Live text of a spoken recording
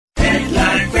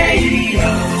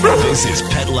This is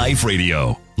Pet Life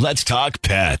Radio. Let's talk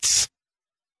pets.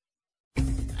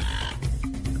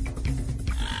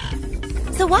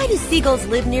 So why do seagulls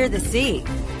live near the sea?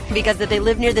 Because if they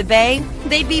lived near the bay,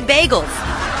 they'd be bagels.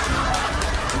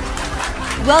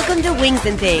 Welcome to Wings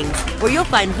and Things, where you'll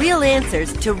find real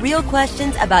answers to real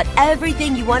questions about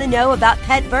everything you want to know about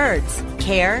pet birds.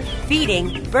 Care,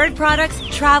 feeding, bird products,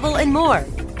 travel, and more.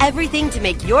 Everything to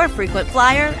make your frequent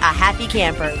flyer a happy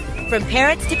camper. From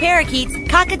parrots to parakeets,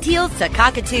 cockatiels to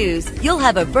cockatoos, you'll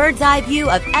have a bird's eye view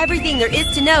of everything there is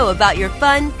to know about your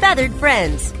fun, feathered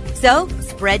friends. So,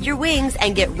 spread your wings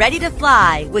and get ready to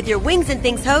fly with your Wings and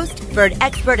Things host, bird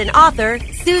expert and author,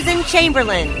 Susan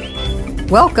Chamberlain.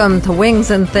 Welcome to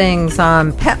Wings and Things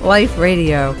on Pet Life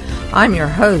Radio. I'm your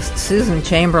host, Susan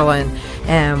Chamberlain,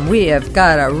 and we have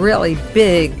got a really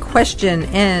big question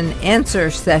and answer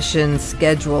session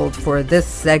scheduled for this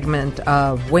segment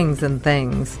of Wings and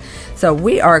Things. So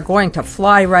we are going to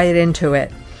fly right into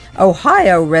it.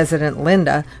 Ohio resident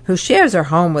Linda, who shares her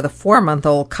home with a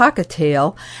 4-month-old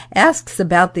cockatiel, asks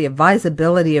about the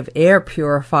advisability of air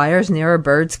purifiers near a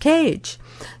bird's cage.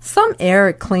 Some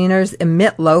air cleaners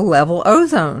emit low-level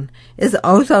ozone. Is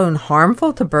ozone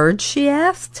harmful to birds, she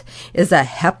asked? Is a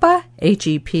HEPA,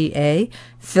 H-E-P-A,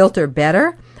 filter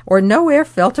better, or no air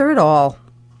filter at all?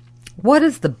 What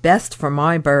is the best for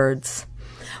my birds?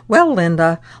 Well,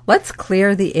 Linda, let's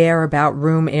clear the air about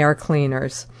room air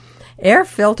cleaners. Air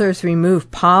filters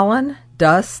remove pollen,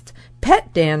 dust,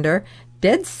 pet dander,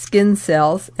 dead skin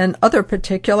cells, and other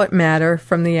particulate matter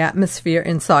from the atmosphere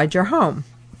inside your home.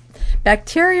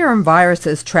 Bacteria and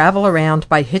viruses travel around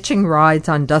by hitching rides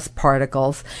on dust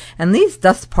particles, and these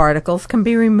dust particles can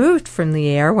be removed from the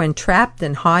air when trapped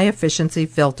in high-efficiency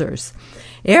filters.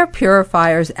 Air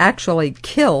purifiers actually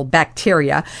kill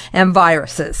bacteria and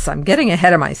viruses. I'm getting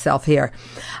ahead of myself here.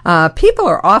 People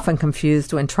are often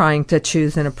confused when trying to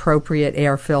choose an appropriate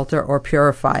air filter or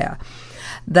purifier.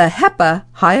 The HEPA,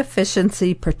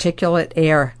 high-efficiency particulate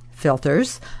air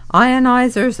filters,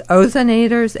 ionizers,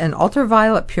 ozonators, and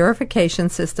ultraviolet purification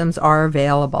systems are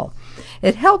available.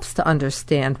 It helps to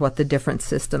understand what the different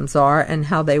systems are and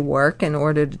how they work in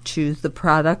order to choose the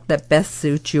product that best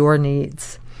suits your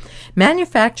needs.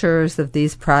 Manufacturers of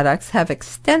these products have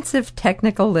extensive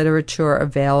technical literature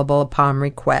available upon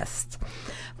request.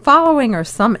 Following are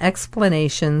some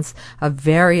explanations of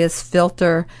various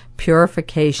filter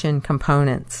purification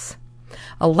components.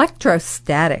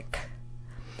 Electrostatic.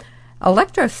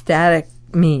 Electrostatic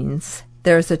means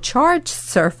there's a charged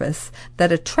surface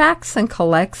that attracts and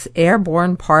collects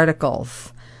airborne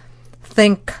particles.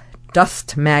 Think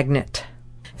dust magnet.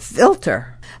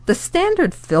 Filter. The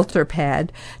standard filter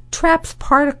pad traps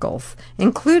particles,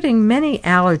 including many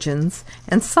allergens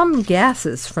and some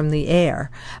gases from the air,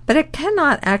 but it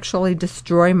cannot actually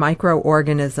destroy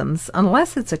microorganisms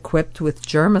unless it's equipped with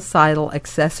germicidal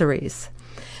accessories.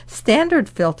 Standard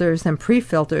filters and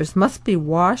pre-filters must be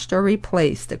washed or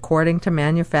replaced according to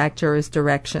manufacturer's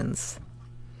directions.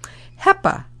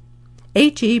 HEPA,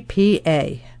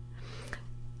 H-E-P-A.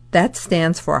 That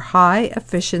stands for High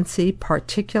Efficiency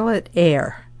Particulate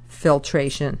Air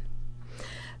Filtration.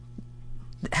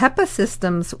 HEPA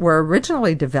systems were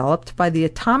originally developed by the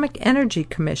Atomic Energy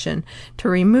Commission to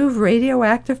remove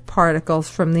radioactive particles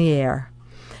from the air.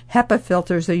 HEPA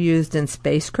filters are used in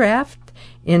spacecraft,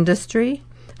 industry,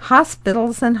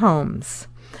 hospitals, and homes.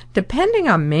 Depending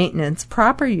on maintenance,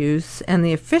 proper use, and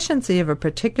the efficiency of a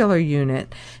particular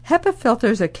unit, HEPA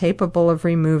filters are capable of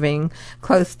removing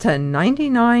close to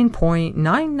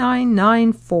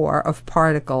 99.9994 of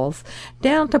particles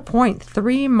down to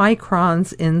 0.3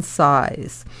 microns in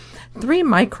size. 3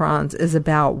 microns is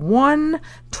about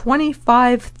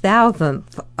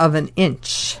 1/25,000th of an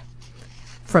inch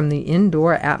from the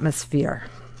indoor atmosphere.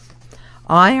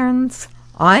 Ions,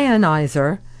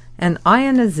 ionizer, and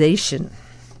ionization.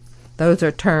 Those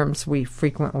are terms we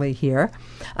frequently hear.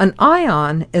 An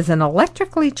ion is an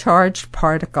electrically charged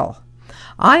particle.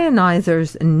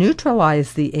 Ionizers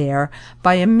neutralize the air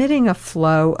by emitting a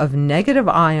flow of negative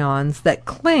ions that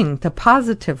cling to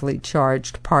positively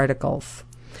charged particles.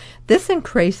 This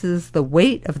increases the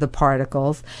weight of the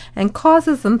particles and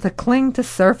causes them to cling to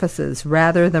surfaces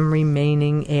rather than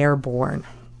remaining airborne.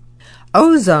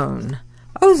 Ozone,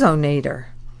 ozonator.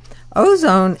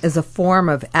 Ozone is a form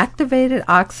of activated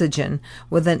oxygen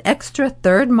with an extra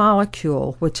third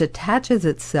molecule which attaches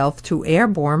itself to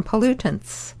airborne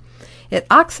pollutants. It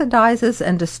oxidizes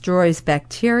and destroys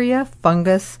bacteria,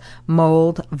 fungus,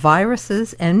 mold,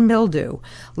 viruses, and mildew,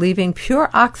 leaving pure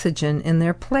oxygen in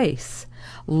their place.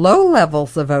 Low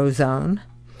levels of ozone,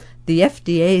 the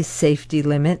FDA's safety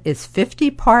limit is 50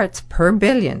 parts per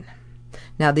billion.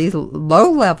 Now, these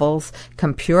low levels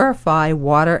can purify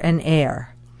water and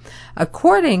air.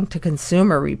 According to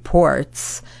Consumer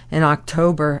Reports in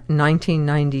October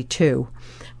 1992,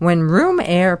 when room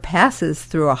air passes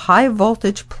through a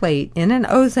high-voltage plate in an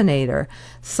ozonator,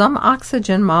 some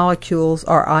oxygen molecules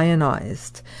are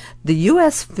ionized. The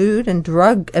U.S. Food and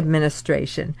Drug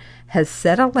Administration has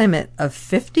set a limit of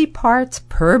 50 parts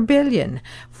per billion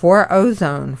for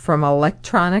ozone from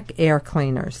electronic air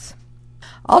cleaners.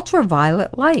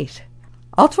 Ultraviolet light.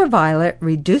 Ultraviolet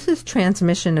reduces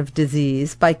transmission of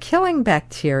disease by killing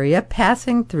bacteria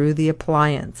passing through the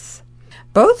appliance.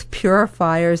 Both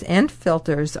purifiers and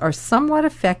filters are somewhat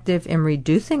effective in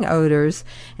reducing odors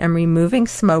and removing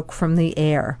smoke from the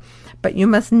air, but you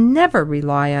must never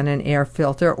rely on an air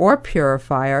filter or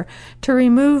purifier to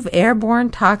remove airborne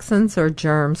toxins or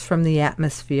germs from the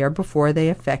atmosphere before they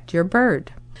affect your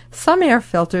bird. Some air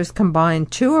filters combine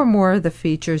 2 or more of the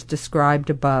features described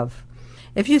above.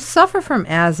 If you suffer from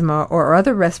asthma or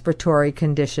other respiratory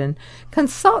condition,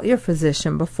 consult your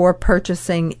physician before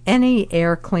purchasing any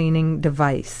air cleaning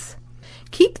device.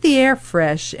 Keep the air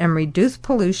fresh and reduce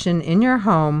pollution in your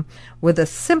home with a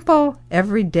simple,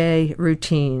 everyday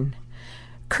routine.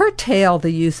 Curtail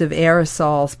the use of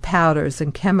aerosols, powders,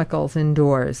 and chemicals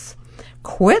indoors.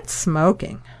 Quit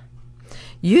smoking.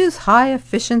 Use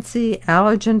high-efficiency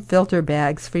allergen filter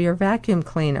bags for your vacuum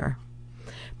cleaner.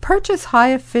 Purchase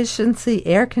high-efficiency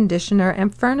air conditioner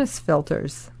and furnace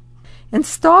filters.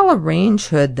 Install a range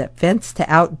hood that vents to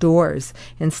outdoors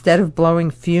instead of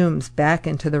blowing fumes back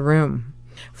into the room.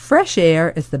 Fresh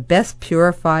air is the best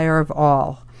purifier of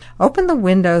all. Open the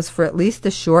windows for at least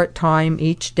a short time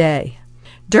each day.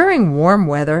 During warm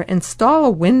weather, install a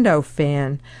window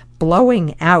fan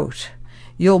blowing out.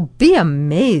 You'll be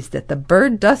amazed at the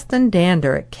bird dust and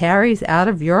dander it carries out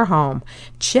of your home.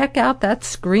 Check out that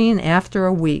screen after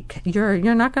a week. You're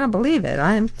not going to believe it.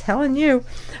 I'm telling you.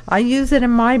 I use it in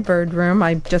my bird room.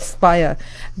 I just buy a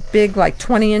big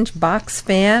 20-inch box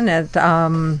fan at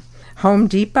Home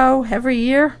Depot every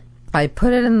year. I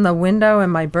put it in the window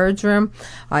in my bird's room.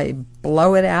 I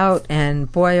blow it out,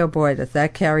 and boy, oh boy, does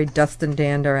that carry dust and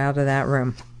dander out of that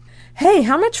room. Hey,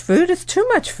 how much food is too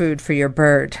much food for your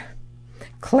bird?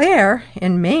 Claire,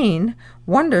 in Maine,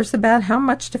 wonders about how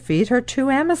much to feed her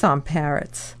 2 Amazon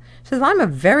parrots. She says, I'm a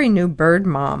very new bird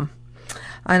mom,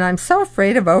 and I'm so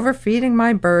afraid of overfeeding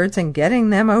my birds and getting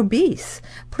them obese.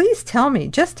 Please tell me,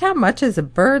 just how much is a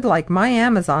bird like my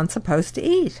Amazon supposed to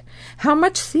eat? How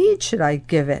much seed should I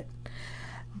give it?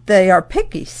 They are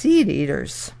picky seed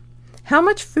eaters. How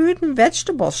much food and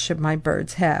vegetables should my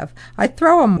birds have? I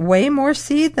throw them way more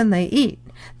seed than they eat.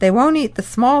 They won't eat the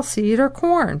small seed or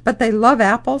corn, but they love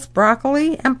apples,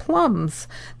 broccoli, and plums.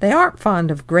 They aren't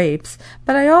fond of grapes,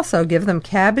 but I also give them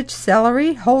cabbage,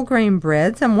 celery, whole grain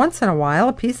breads, and once in a while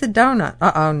a piece of donut.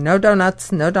 No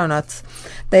donuts, no donuts.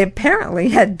 They apparently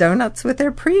had donuts with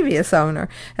their previous owner,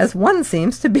 as one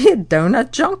seems to be a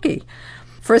donut junkie.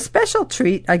 For a special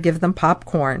treat, I give them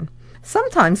popcorn.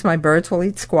 Sometimes my birds will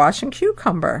eat squash and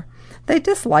cucumber. They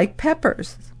dislike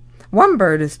peppers. One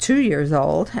bird is 2 years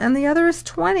old, and the other is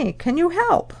 20. Can you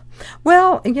help?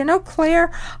 Well,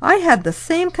 Claire, I had the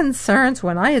same concerns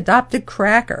when I adopted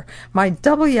Cracker, my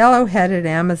double yellow-headed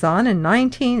Amazon, in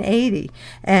 1980,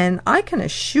 and I can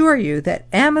assure you that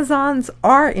Amazons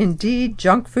are indeed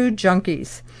junk food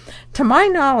junkies. To my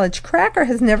knowledge, Cracker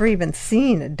has never even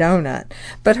seen a donut,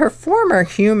 but her former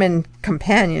human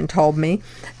companion told me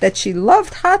that she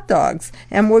loved hot dogs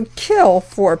and would kill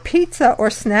for pizza or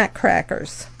snack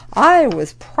crackers. I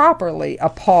was properly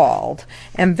appalled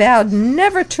and vowed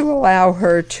never to allow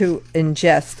her to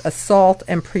ingest a salt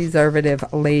and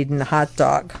preservative-laden hot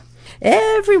dog.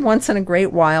 Every once in a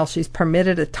great while, she's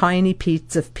permitted a tiny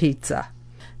piece of pizza.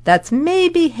 That's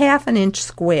maybe half an inch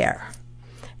square,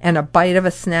 and a bite of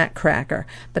a snack cracker,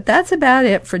 but that's about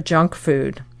it for junk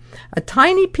food. A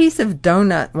tiny piece of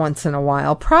donut once in a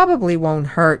while probably won't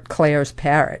hurt Claire's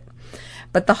parrot.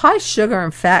 But the high sugar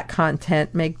and fat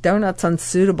content make donuts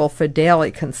unsuitable for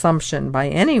daily consumption by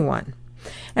anyone.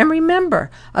 And remember,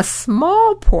 a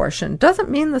small portion doesn't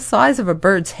mean the size of a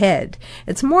bird's head.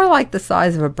 It's more like the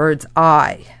size of a bird's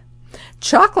eye.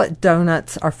 Chocolate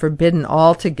donuts are forbidden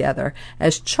altogether,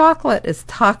 as chocolate is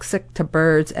toxic to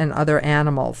birds and other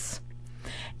animals.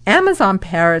 Amazon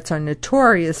parrots are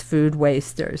notorious food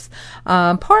wasters.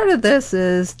 Part of this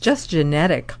is just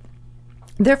genetic.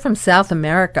 They're from South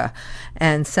America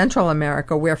and Central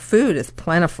America, where food is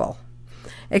plentiful.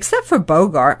 Except for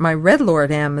Bogart, my Red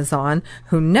Lord Amazon,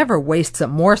 who never wastes a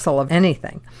morsel of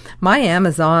anything, my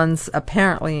Amazons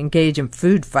apparently engage in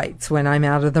food fights when I'm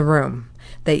out of the room.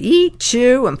 They eat,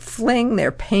 chew, and fling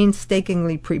their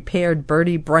painstakingly prepared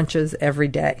birdie brunches every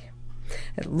day.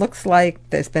 It looks like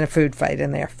there's been a food fight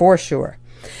in there, for sure.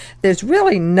 There's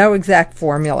really no exact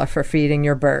formula for feeding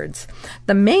your birds.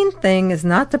 The main thing is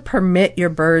not to permit your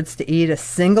birds to eat a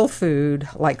single food,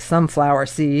 like sunflower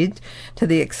seed, to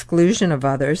the exclusion of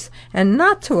others, and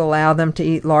not to allow them to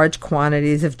eat large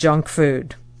quantities of junk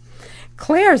food.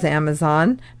 Claire's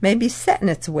Amazon may be set in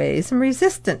its ways and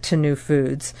resistant to new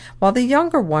foods, while the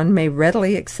younger one may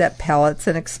readily accept pellets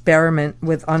and experiment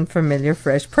with unfamiliar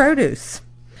fresh produce.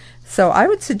 So I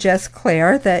would suggest,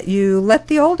 Claire, that you let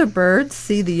the older birds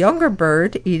see the younger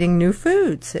bird eating new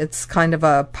foods. It's kind of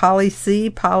a poly-see,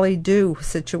 poly-do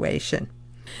situation.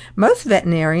 Most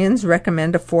veterinarians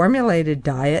recommend a formulated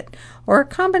diet or a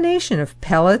combination of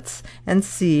pellets and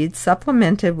seeds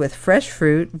supplemented with fresh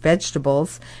fruit,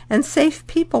 vegetables, and safe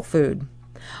people food.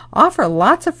 Offer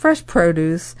lots of fresh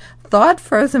produce, thawed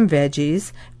frozen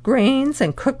veggies, grains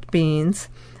and cooked beans,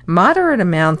 moderate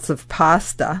amounts of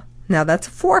pasta, now that's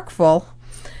a forkful,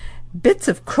 bits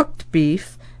of cooked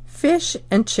beef, fish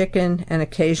and chicken, and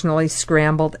occasionally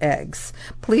scrambled eggs.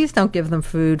 Please don't give them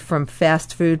food from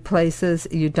fast food places.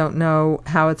 You don't know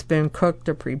how it's been cooked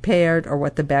or prepared or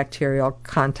what the bacterial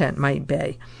content might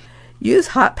be. Use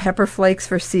hot pepper flakes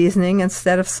for seasoning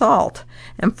instead of salt,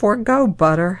 and forego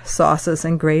butter, sauces,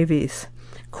 and gravies.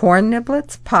 Corn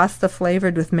niblets, pasta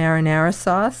flavored with marinara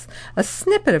sauce, a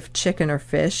snippet of chicken or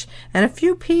fish, and a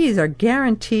few peas are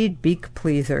guaranteed beak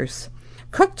pleasers.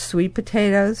 Cooked sweet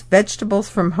potatoes, vegetables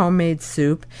from homemade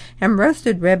soup, and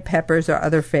roasted red peppers are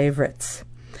other favorites.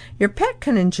 Your pet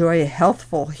can enjoy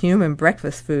healthful human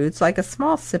breakfast foods like a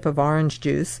small sip of orange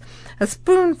juice, a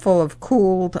spoonful of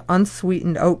cooled,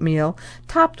 unsweetened oatmeal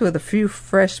topped with a few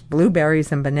fresh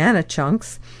blueberries and banana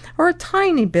chunks, or a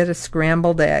tiny bit of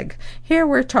scrambled egg. Here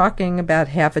we're talking about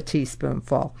half a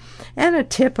teaspoonful, and a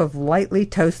tip of lightly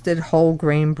toasted whole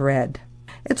grain bread.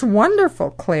 It's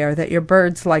wonderful, Claire, that your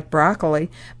birds like broccoli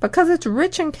because it's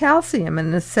rich in calcium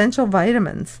and essential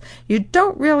vitamins. You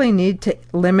don't really need to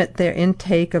limit their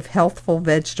intake of healthful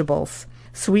vegetables.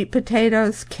 Sweet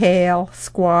potatoes, kale,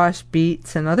 squash,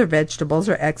 beets, and other vegetables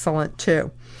are excellent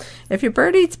too. If your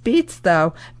bird eats beets,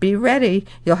 though, be ready.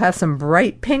 You'll have some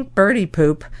bright pink birdie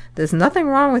poop. There's nothing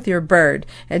wrong with your bird.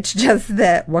 It's just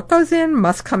that what goes in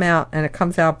must come out, and it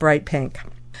comes out bright pink.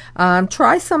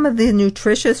 Try some of the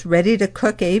nutritious,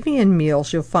 ready-to-cook avian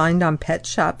meals you'll find on pet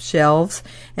shop shelves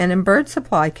and in bird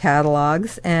supply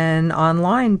catalogs and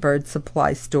online bird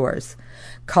supply stores.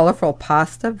 Colorful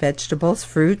pasta, vegetables,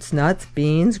 fruits, nuts,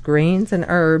 beans, grains, and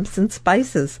herbs and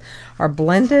spices are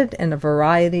blended in a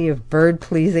variety of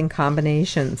bird-pleasing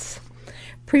combinations.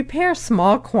 Prepare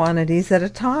small quantities at a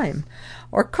time,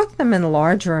 or cook them in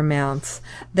larger amounts,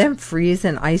 then freeze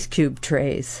in ice cube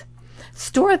trays.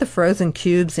 Store the frozen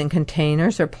cubes in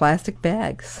containers or plastic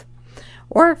bags,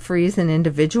 or freeze in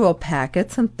individual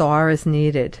packets and thaw as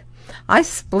needed. I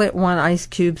split one ice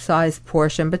cube-sized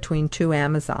portion between 2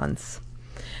 Amazons.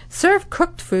 Serve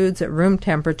cooked foods at room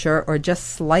temperature or just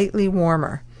slightly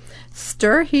warmer.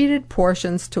 Stir heated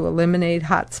portions to eliminate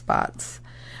hot spots.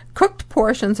 Cooked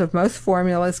portions of most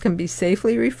formulas can be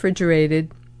safely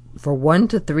refrigerated for 1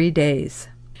 to 3 days.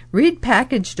 Read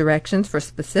package directions for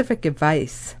specific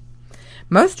advice.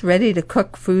 Most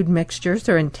ready-to-cook food mixtures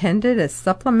are intended as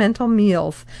supplemental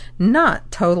meals, not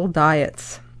total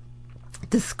diets.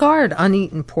 Discard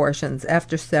uneaten portions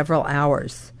after several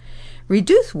hours.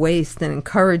 Reduce waste and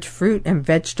encourage fruit and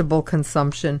vegetable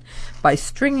consumption by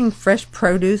stringing fresh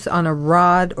produce on a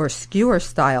rod or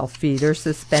skewer-style feeder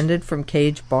suspended from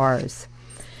cage bars.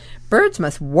 Birds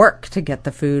must work to get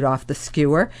the food off the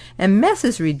skewer, and mess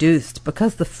is reduced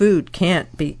because the food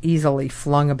can't be easily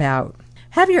flung about.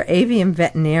 Have your avian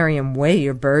veterinarian weigh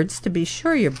your birds to be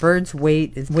sure your bird's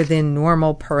weight is within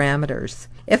normal parameters.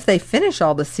 If they finish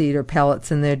all the seed or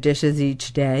pellets in their dishes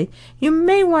each day, you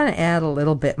may want to add a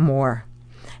little bit more.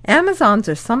 Amazons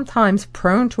are sometimes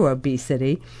prone to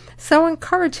obesity, so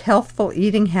encourage healthful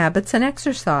eating habits and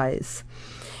exercise.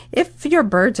 If your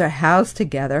birds are housed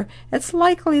together, it's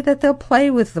likely that they'll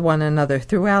play with one another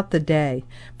throughout the day.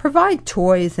 Provide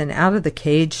toys and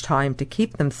out-of-the-cage time to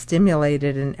keep them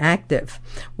stimulated and active.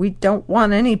 We don't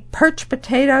want any perch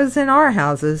potatoes in our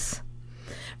houses.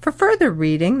 For further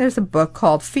reading, there's a book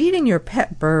called Feeding Your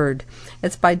Pet Bird.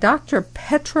 It's by Dr.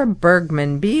 Petra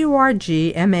Bergman,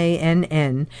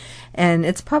 Burgmann, and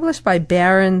it's published by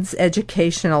Barron's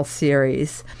Educational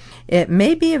Series. It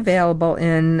may be available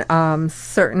in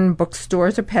certain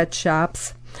bookstores or pet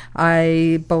shops.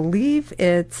 I believe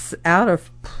it's out of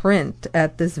print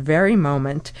at this very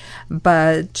moment,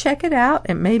 but check it out.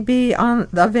 It may be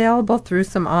available through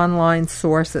some online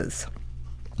sources.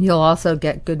 You'll also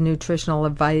get good nutritional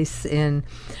advice in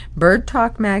Bird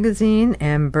Talk magazine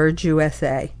and Birds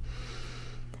USA.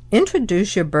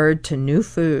 Introduce your bird to new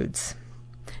foods.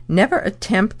 Never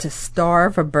attempt to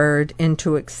starve a bird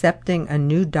into accepting a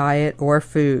new diet or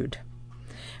food.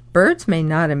 Birds may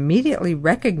not immediately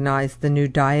recognize the new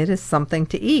diet as something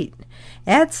to eat.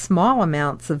 Add small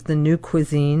amounts of the new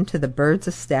cuisine to the bird's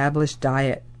established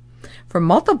diet. For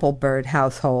multiple bird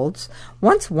households,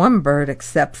 once one bird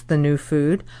accepts the new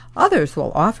food, others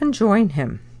will often join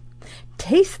him.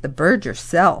 Taste the bird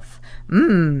yourself.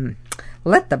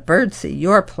 Let the bird see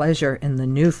your pleasure in the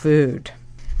new food.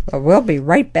 Well, we'll be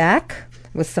right back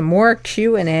with some more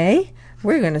Q&A.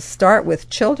 We're going to start with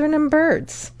children and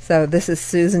birds. So this is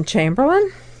Susan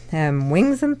Chamberlain and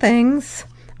Wings and Things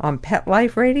on Pet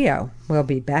Life Radio. We'll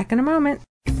be back in a moment.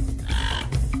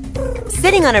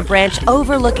 Sitting on a branch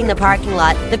overlooking the parking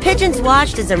lot, the pigeons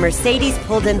watched as a Mercedes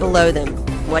pulled in below them.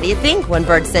 What do you think? One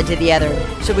bird said to the other.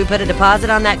 Should we put a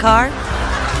deposit on that car?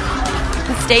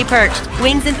 Stay perched.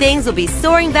 Wings and Things will be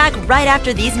soaring back right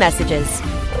after these messages.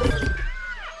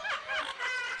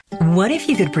 What if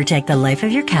you could protect the life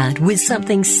of your cat with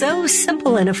something so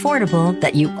simple and affordable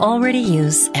that you already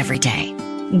use every day?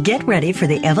 Get ready for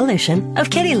the evolution of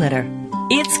kitty litter.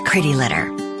 It's Pretty Litter.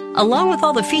 Along with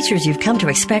all the features you've come to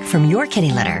expect from your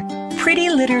kitty litter, Pretty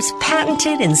Litter's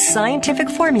patented and scientific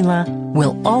formula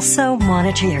will also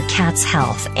monitor your cat's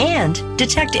health and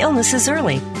detect illnesses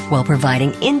early while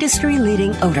providing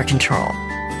industry-leading odor control.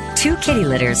 2 kitty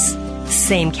litters,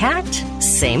 same cat,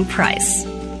 same price.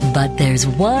 But there's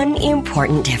one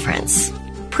important difference.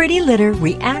 Pretty Litter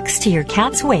reacts to your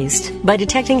cat's waste by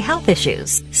detecting health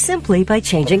issues simply by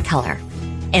changing color.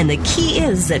 And the key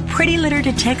is that Pretty Litter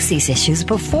detects these issues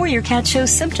before your cat shows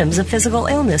symptoms of physical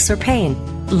illness or pain,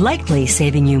 likely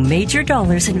saving you major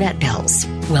dollars in vet bills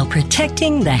while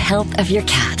protecting the health of your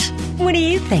cat. What do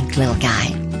you think, little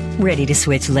guy? Ready to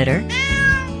switch litter?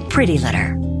 Pretty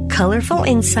Litter. Colorful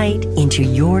insight into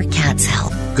your cat's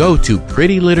health. Go to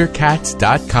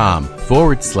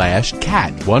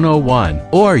prettylittercats.com/cat101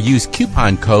 or use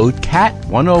coupon code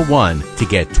CAT101 to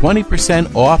get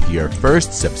 20% off your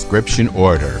first subscription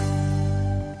order.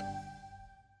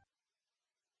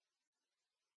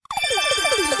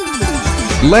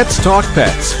 Let's Talk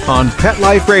Pets on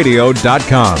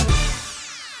PetLifeRadio.com.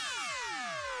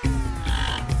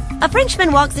 A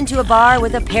Frenchman walks into a bar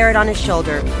with a parrot on his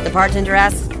shoulder. The bartender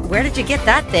asks, "Where did you get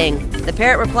that thing?" The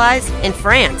parrot replies, "In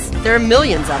France. There are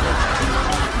millions of them."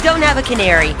 Don't have a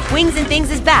canary. Wings and Things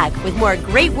is back with more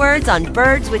great words on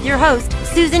birds with your host,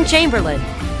 Susan Chamberlain.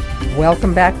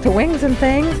 Welcome back to Wings and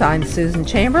Things. I'm Susan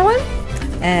Chamberlain,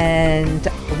 and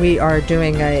we are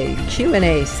doing a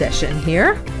Q&A session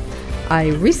here. I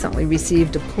recently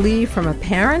received a plea from a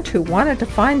parent who wanted to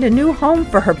find a new home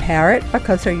for her parrot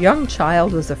because her young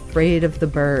child was afraid of the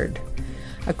bird.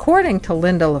 According to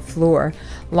Linda LaFleur,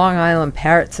 Long Island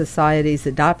Parrot Society's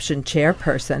adoption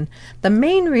chairperson, the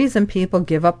main reason people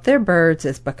give up their birds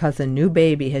is because a new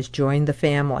baby has joined the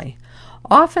family.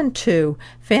 Often, too,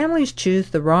 families choose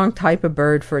the wrong type of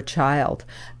bird for a child.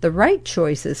 The right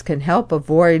choices can help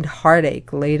avoid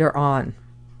heartache later on.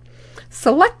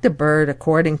 Select a bird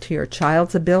according to your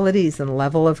child's abilities and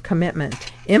level of commitment.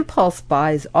 Impulse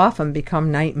buys often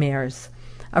become nightmares.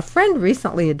 A friend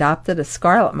recently adopted a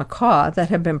scarlet macaw that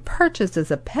had been purchased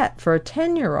as a pet for a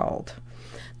 10-year-old.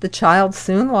 The child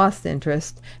soon lost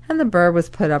interest, and the bird was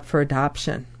put up for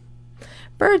adoption.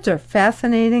 Birds are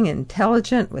fascinating and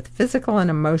intelligent with physical and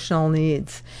emotional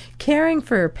needs. Caring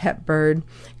for your pet bird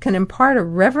can impart a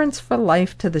reverence for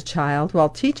life to the child while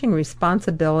teaching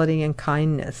responsibility and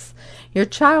kindness. Your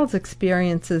child's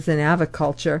experiences in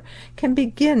aviculture can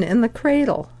begin in the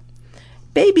cradle.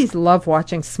 Babies love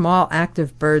watching small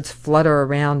active birds flutter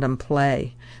around and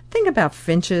play. Think about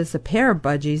finches, a pair of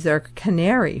budgies, or a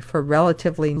canary for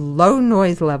relatively low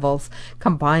noise levels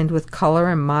combined with color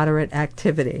and moderate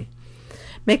activity.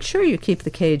 Make sure you keep the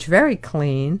cage very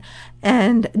clean,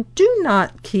 and do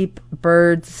not keep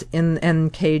birds in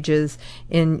cages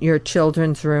in your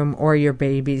children's room or your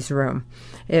baby's room.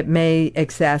 It may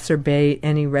exacerbate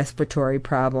any respiratory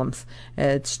problems.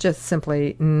 It's just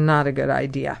simply not a good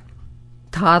idea.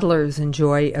 Toddlers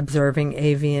enjoy observing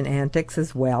avian antics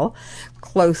as well.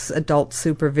 Close adult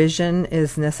supervision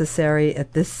is necessary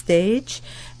at this stage,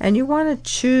 and you want to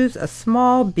choose a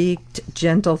small-beaked,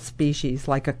 gentle species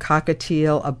like a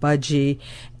cockatiel, a budgie,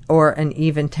 or an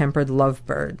even-tempered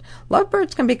lovebird.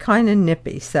 Lovebirds can be kind of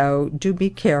nippy, so do be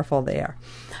careful there.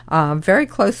 Very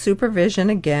close supervision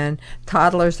again.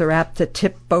 Toddlers are apt to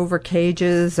tip over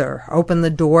cages or open the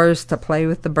doors to play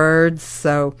with the birds,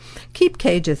 so keep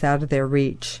cages out of their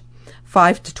reach.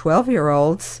 5 to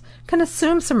 12-year-olds can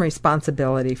assume some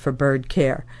responsibility for bird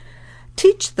care.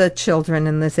 Teach the children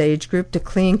in this age group to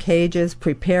clean cages,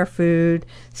 prepare food,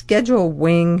 schedule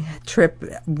wing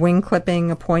clipping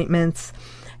appointments,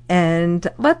 and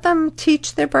let them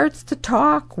teach their birds to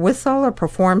talk, whistle, or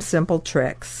perform simple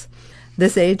tricks.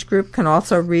 This age group can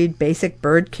also read basic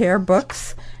bird care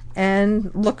books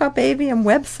and look up avian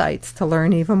websites to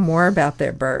learn even more about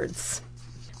their birds.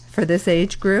 For this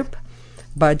age group,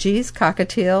 budgies,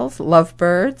 cockatiels,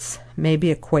 lovebirds,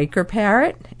 maybe a Quaker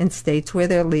parrot in states where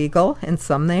they're legal, and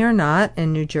some they are not.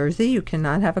 In New Jersey, you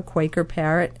cannot have a Quaker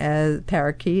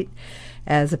parakeet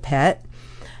as a pet.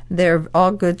 They're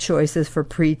all good choices for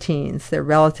preteens. They're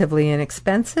relatively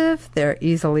inexpensive. They're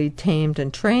easily tamed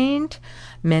and trained.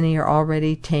 Many are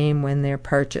already tame when they're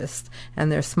purchased,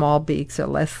 and their small beaks are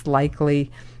less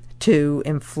likely to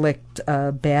inflict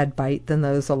a bad bite than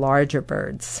those of larger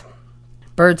birds.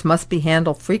 Birds must be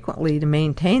handled frequently to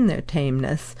maintain their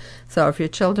tameness, so if your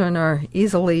children are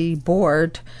easily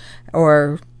bored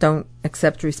or don't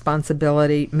accept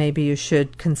responsibility, maybe you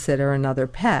should consider another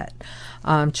pet.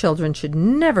 Children should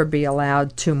never be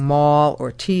allowed to maul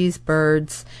or tease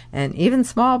birds, and even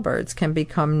small birds can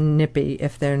become nippy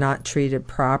if they're not treated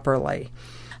properly.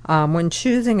 When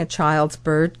choosing a child's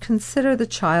bird, consider the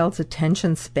child's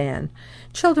attention span.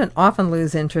 Children often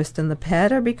lose interest in the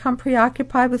pet or become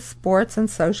preoccupied with sports and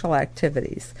social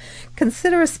activities.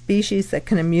 Consider a species that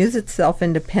can amuse itself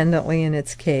independently in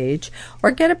its cage,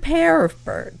 or get a pair of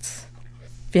birds.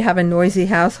 If you have a noisy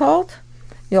household,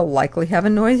 you'll likely have a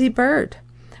noisy bird.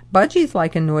 Budgies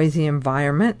like a noisy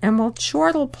environment and will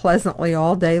chortle pleasantly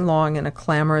all day long in a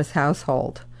clamorous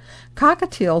household.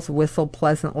 Cockatiels whistle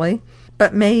pleasantly,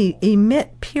 but may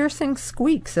emit piercing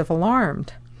squeaks if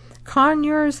alarmed.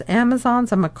 Conures,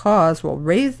 Amazons, and macaws will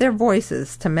raise their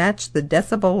voices to match the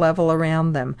decibel level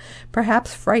around them,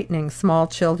 perhaps frightening small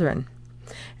children.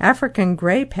 African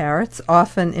gray parrots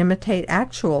often imitate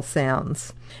actual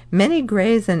sounds. Many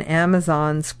grays and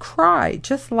Amazons cry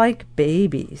just like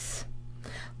babies.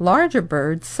 Larger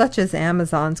birds, such as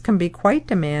Amazons, can be quite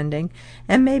demanding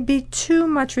and may be too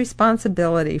much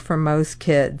responsibility for most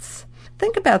kids.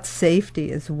 Think about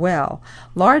safety as well.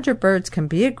 Larger birds can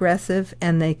be aggressive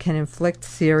and they can inflict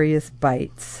serious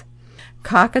bites.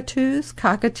 Cockatoos,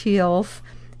 cockatiels,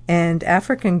 and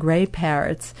African gray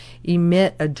parrots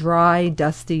emit a dry,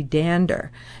 dusty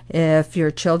dander. If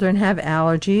your children have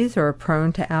allergies or are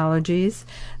prone to allergies,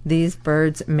 these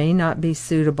birds may not be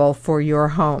suitable for your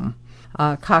home.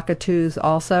 Cockatoos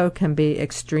also can be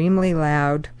extremely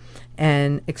loud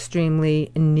and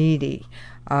extremely needy.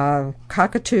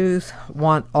 Cockatoos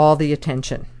want all the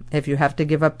attention. If you have to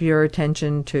give up your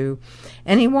attention to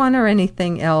anyone or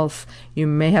anything else, you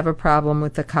may have a problem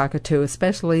with the cockatoo,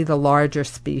 especially the larger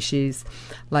species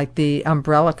like the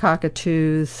umbrella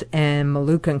cockatoos and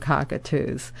Moluccan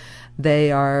cockatoos.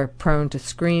 They are prone to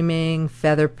screaming,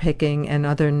 feather picking, and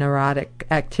other neurotic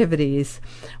activities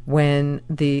when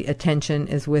the attention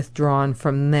is withdrawn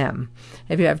from them.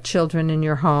 If you have children in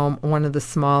your home, one of the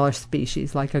smaller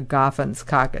species, like a Goffin's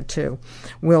cockatoo,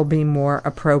 will be more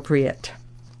appropriate.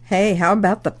 Hey, how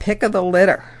about the pick of the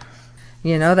litter?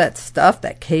 You know that stuff,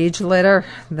 that cage litter,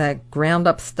 that ground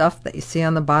up stuff that you see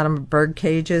on the bottom of bird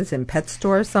cages in pet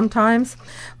stores sometimes?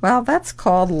 Well, that's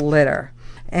called litter.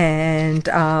 And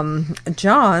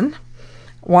John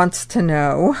wants to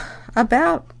know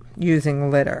about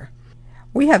using litter.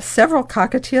 We have several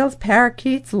cockatiels,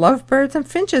 parakeets, lovebirds, and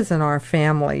finches in our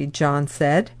family, John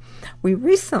said. We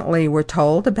recently were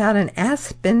told about an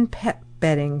Aspen pet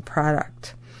bedding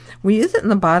product. We use it in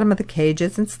the bottom of the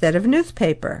cages instead of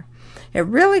newspaper. It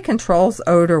really controls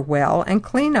odor well, and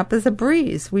cleanup is a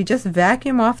breeze. We just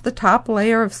vacuum off the top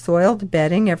layer of soiled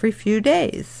bedding every few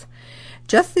days.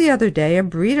 Just the other day, a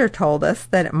breeder told us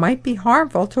that it might be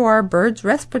harmful to our birds'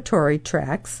 respiratory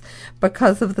tracts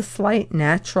because of the slight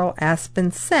natural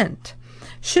aspen scent.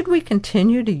 Should we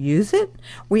continue to use it?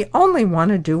 We only want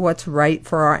to do what's right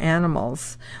for our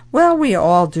animals. Well, we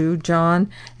all do, John,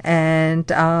 and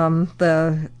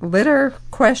the litter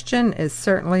question is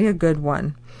certainly a good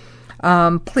one.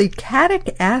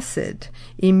 Plicatic acid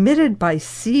emitted by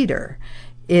cedar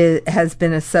has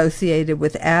been associated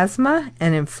with asthma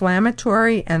and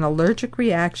inflammatory and allergic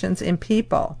reactions in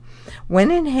people.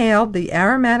 When inhaled, the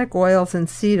aromatic oils in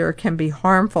cedar can be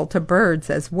harmful to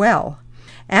birds as well.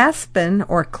 Aspen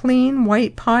or clean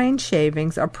white pine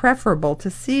shavings are preferable to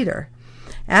cedar.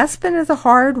 Aspen is a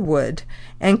hardwood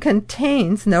and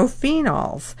contains no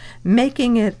phenols,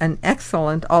 making it an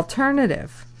excellent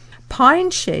alternative.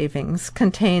 Pine shavings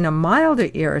contain a milder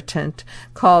irritant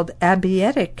called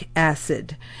abietic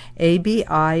acid,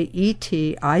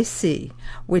 ABIETIC,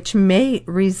 which may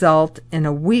result in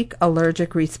a weak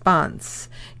allergic response.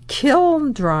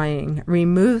 Kiln drying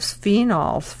removes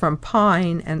phenols from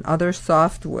pine and other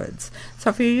softwoods. So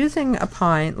if you're using a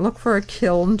pine, look for a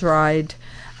kiln-dried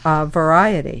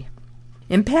variety.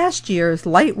 In past years,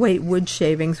 lightweight wood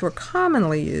shavings were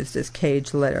commonly used as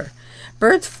cage litter.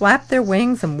 Birds flapped their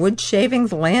wings and wood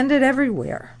shavings landed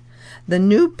everywhere. The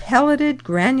new pelleted,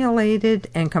 granulated,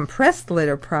 and compressed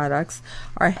litter products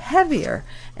are heavier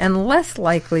and less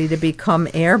likely to become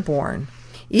airborne.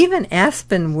 Even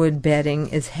aspen wood bedding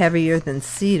is heavier than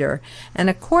cedar, and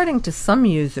according to some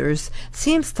users,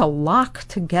 seems to lock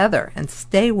together and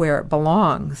stay where it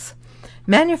belongs.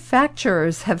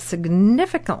 Manufacturers have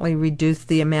significantly reduced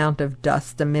the amount of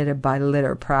dust emitted by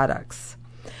litter products.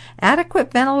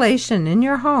 Adequate ventilation in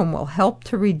your home will help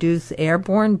to reduce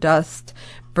airborne dust,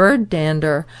 bird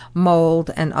dander, mold,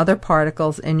 and other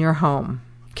particles in your home.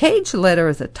 Cage litter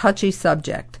is a touchy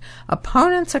subject.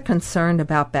 Opponents are concerned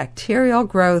about bacterial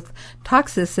growth,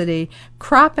 toxicity,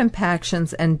 crop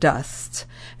impactions, and dust.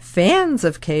 Fans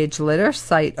of cage litter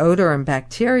cite odor and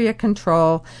bacteria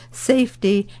control,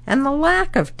 safety, and the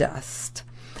lack of dust.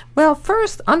 Well,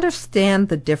 first, understand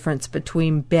the difference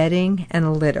between bedding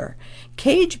and litter.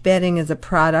 Cage bedding is a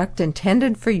product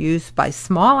intended for use by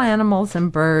small animals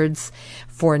and birds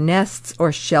for nests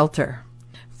or shelter.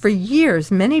 For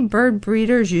years, many bird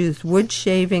breeders used wood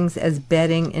shavings as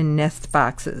bedding in nest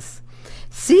boxes.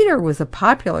 Cedar was a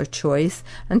popular choice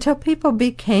until people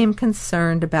became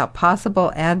concerned about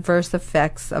possible adverse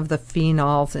effects of the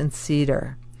phenols in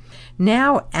cedar.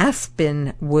 Now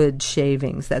aspen wood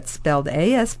shavings, that's spelled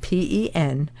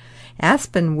ASPEN,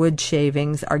 aspen wood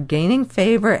shavings are gaining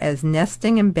favor as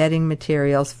nesting and bedding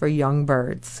materials for young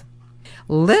birds.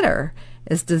 Litter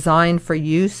is designed for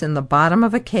use in the bottom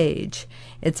of a cage.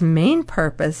 Its main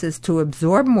purpose is to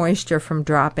absorb moisture from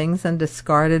droppings and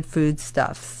discarded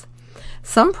foodstuffs.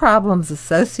 Some problems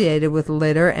associated with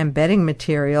litter and bedding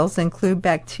materials include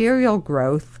bacterial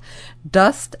growth,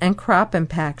 dust, and crop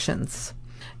impactions.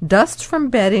 Dust from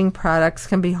bedding products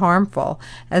can be harmful,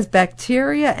 as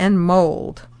bacteria and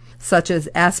mold, such as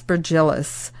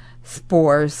Aspergillus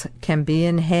spores, can be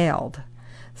inhaled.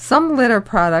 Some litter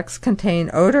products contain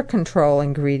odor control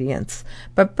ingredients,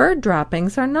 but bird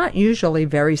droppings are not usually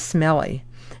very smelly.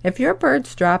 If your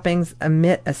bird's droppings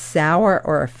emit a sour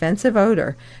or offensive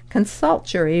odor,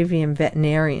 consult your avian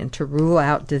veterinarian to rule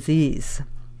out disease.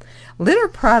 Litter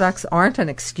products aren't an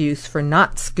excuse for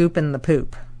not scooping the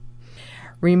poop.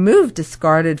 Remove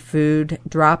discarded food,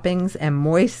 droppings, and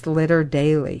moist litter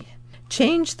daily.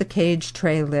 Change the cage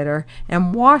tray litter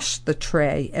and wash the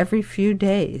tray every few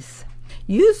days.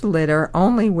 Use litter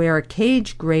only where a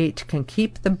cage grate can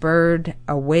keep the bird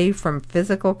away from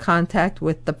physical contact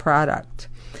with the product,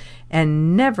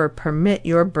 and never permit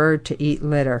your bird to eat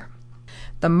litter.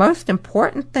 The most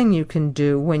important thing you can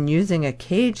do when using a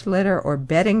cage litter or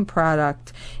bedding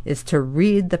product is to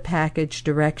read the package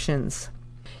directions.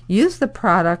 Use the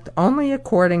product only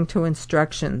according to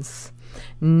instructions.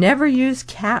 Never use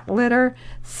cat litter,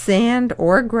 sand,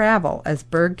 or gravel as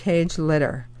birdcage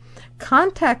litter.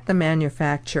 Contact the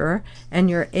manufacturer and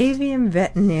your avian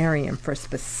veterinarian for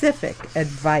specific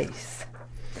advice.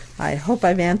 I hope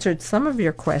I've answered some of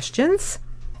your questions.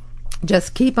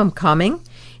 Just keep them coming.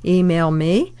 Email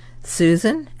me,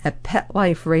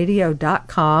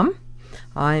 Susan@PetLifeRadio.com.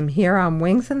 I'm here on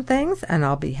Wings and Things, and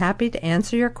I'll be happy to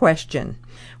answer your question.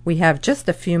 We have just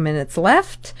a few minutes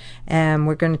left, and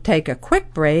we're going to take a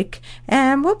quick break,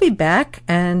 and we'll be back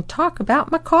and talk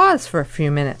about macaws for a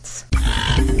few minutes.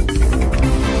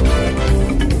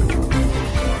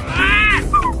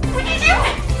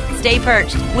 Stay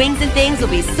perched. Wings and Things will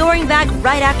be soaring back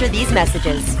right after these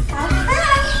messages.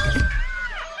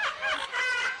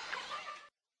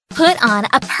 Put on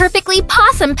a perfectly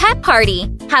possum pet party.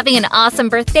 Having an awesome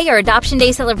birthday or adoption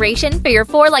day celebration for your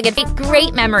four-legged pet,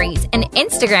 great memories and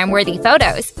Instagram-worthy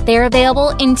photos. They're available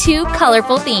in 2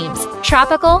 colorful themes,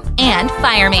 tropical and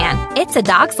fireman. It's a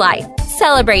dog's life.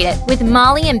 Celebrate it with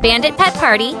Molly and Bandit Pet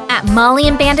Party at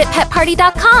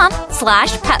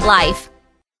mollyandbanditpetparty.com/petlife.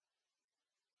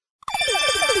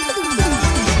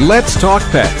 Let's Talk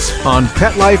Pets on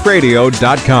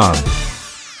PetLifeRadio.com.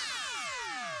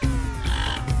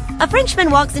 A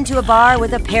Frenchman walks into a bar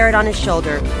with a parrot on his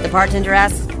shoulder. The bartender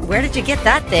asks, "Where did you get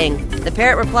that thing?" The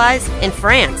parrot replies, "In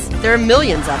France. There are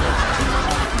millions of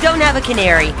it." Don't have a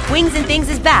canary. Wings and Things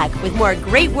is back with more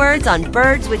great words on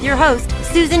birds with your host,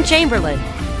 Susan Chamberlain.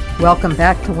 Welcome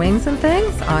back to Wings and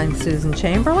Things. I'm Susan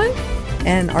Chamberlain.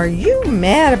 And are you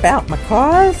mad about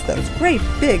macaws? Those great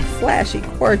big flashy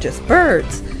gorgeous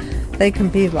birds. They can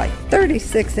be like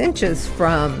 36 inches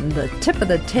from the tip of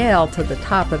the tail to the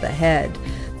top of the head.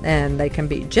 And they can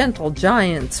be gentle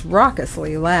giants,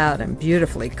 raucously loud and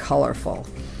beautifully colorful.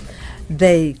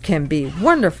 They can be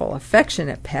wonderful,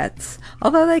 affectionate pets,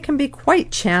 although they can be quite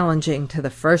challenging to the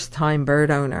first-time bird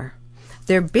owner.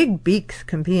 Their big beaks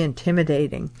can be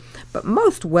intimidating, but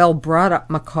most well-brought-up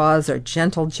macaws are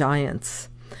gentle giants.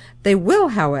 They will,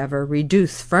 however,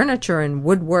 reduce furniture and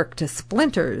woodwork to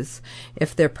splinters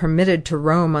if they're permitted to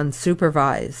roam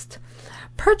unsupervised.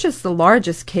 Purchase the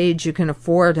largest cage you can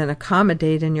afford and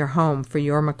accommodate in your home for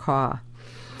your macaw.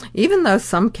 Even though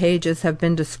some cages have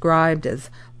been described as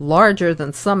larger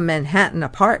than some Manhattan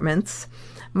apartments,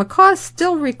 macaws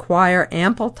still require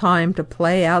ample time to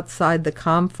play outside the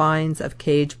confines of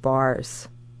cage bars.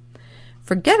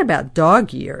 Forget about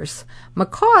dog years.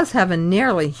 Macaws have a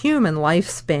nearly human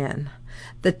lifespan.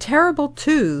 The terrible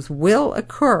twos will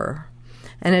occur,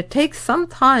 and it takes some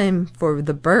time for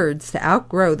the birds to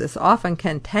outgrow this often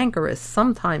cantankerous,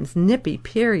 sometimes nippy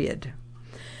period.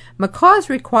 Macaws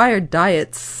require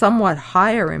diets somewhat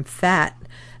higher in fat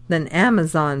than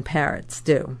Amazon parrots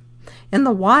do. In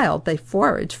the wild, they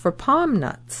forage for palm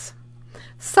nuts.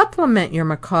 Supplement your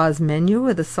macaw's menu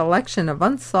with a selection of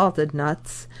unsalted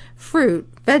nuts, fruit,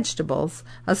 vegetables,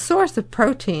 a source of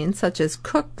protein such as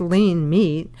cooked lean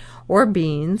meat or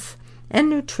beans, and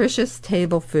nutritious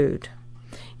table food.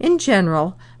 In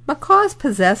general, macaws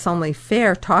possess only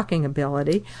fair talking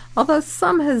ability, although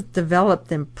some have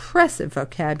developed impressive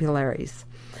vocabularies.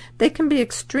 They can be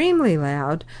extremely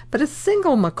loud, but a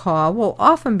single macaw will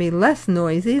often be less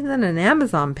noisy than an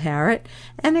Amazon parrot,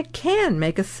 and it can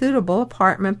make a suitable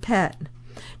apartment pet.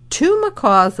 Two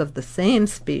macaws of the same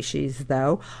species,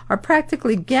 though, are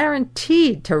practically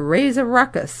guaranteed to raise a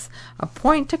ruckus, a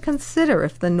point to consider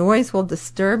if the noise will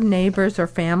disturb neighbors or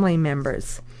family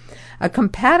members. A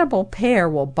compatible pair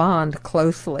will bond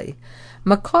closely.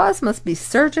 Macaws must be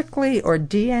surgically or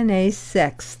DNA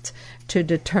sexed to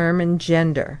determine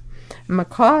gender.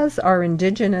 Macaws are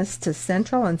indigenous to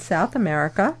Central and South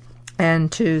America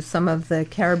and to some of the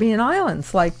Caribbean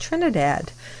islands like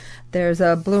Trinidad. There's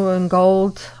a blue and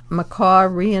gold macaw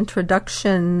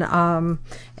reintroduction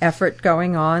effort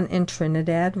going on in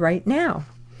Trinidad right now.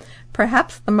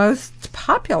 Perhaps the most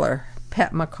popular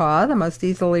pet macaw, the most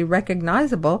easily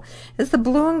recognizable, is the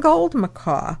blue and gold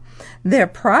macaw. They're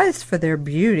prized for their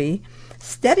beauty,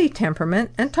 steady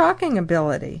temperament, and talking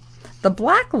ability. The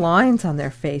black lines on their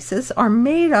faces are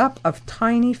made up of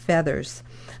tiny feathers.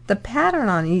 The pattern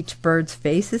on each bird's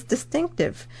face is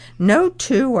distinctive. No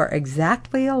two are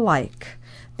exactly alike.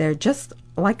 They're just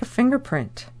like a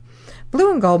fingerprint.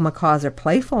 Blue and gold macaws are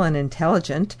playful and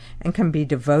intelligent and can be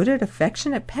devoted,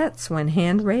 affectionate pets when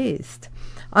hand-raised.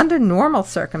 Under normal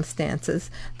circumstances,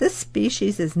 this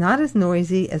species is not as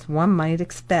noisy as one might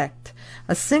expect.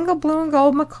 A single blue and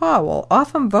gold macaw will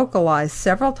often vocalize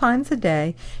several times a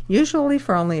day, usually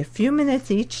for only a few minutes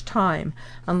each time,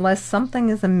 unless something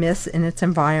is amiss in its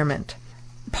environment.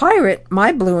 Pirate,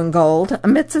 my blue and gold,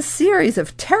 emits a series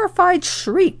of terrified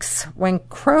shrieks when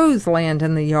crows land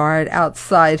in the yard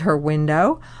outside her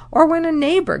window, or when a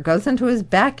neighbor goes into his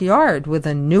backyard with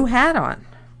a new hat on.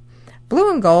 Blue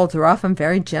and golds are often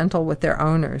very gentle with their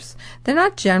owners. They're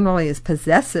not generally as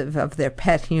possessive of their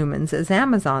pet humans as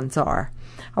Amazons are.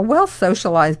 A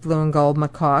well-socialized blue and gold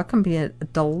macaw can be a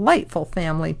delightful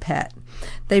family pet.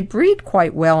 They breed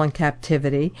quite well in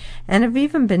captivity and have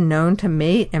even been known to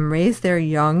mate and raise their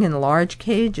young in large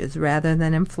cages rather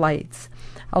than in flights.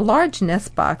 A large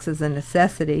nest box is a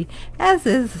necessity, as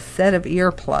is a set of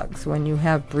earplugs when you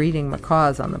have breeding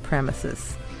macaws on the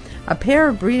premises. A pair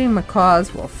of breeding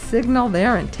macaws will signal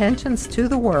their intentions to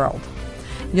the world.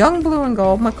 Young blue and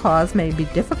gold macaws may be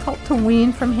difficult to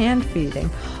wean from hand feeding,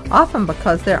 often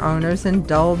because their owners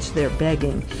indulge their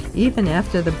begging, even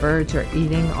after the birds are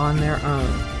eating on their own.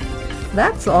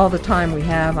 That's all the time we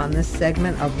have on this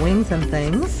segment of Wings and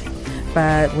Things,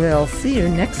 but we'll see you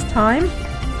next time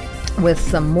with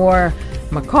some more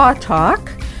macaw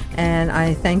talk, and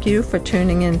I thank you for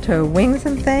tuning in to Wings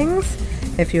and Things.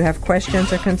 If you have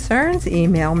questions or concerns,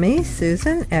 email me,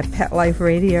 Susan, at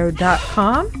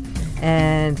PetLifeRadio.com,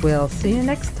 and we'll see you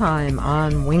next time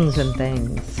on Wings and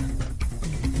Things.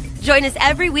 Join us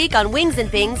every week on Wings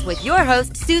and Things with your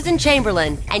host, Susan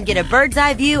Chamberlain, and get a bird's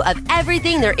eye view of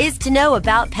everything there is to know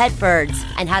about pet birds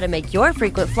and how to make your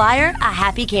frequent flyer a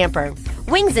happy camper.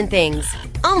 Wings and Things,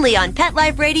 only on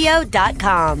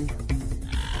PetLifeRadio.com.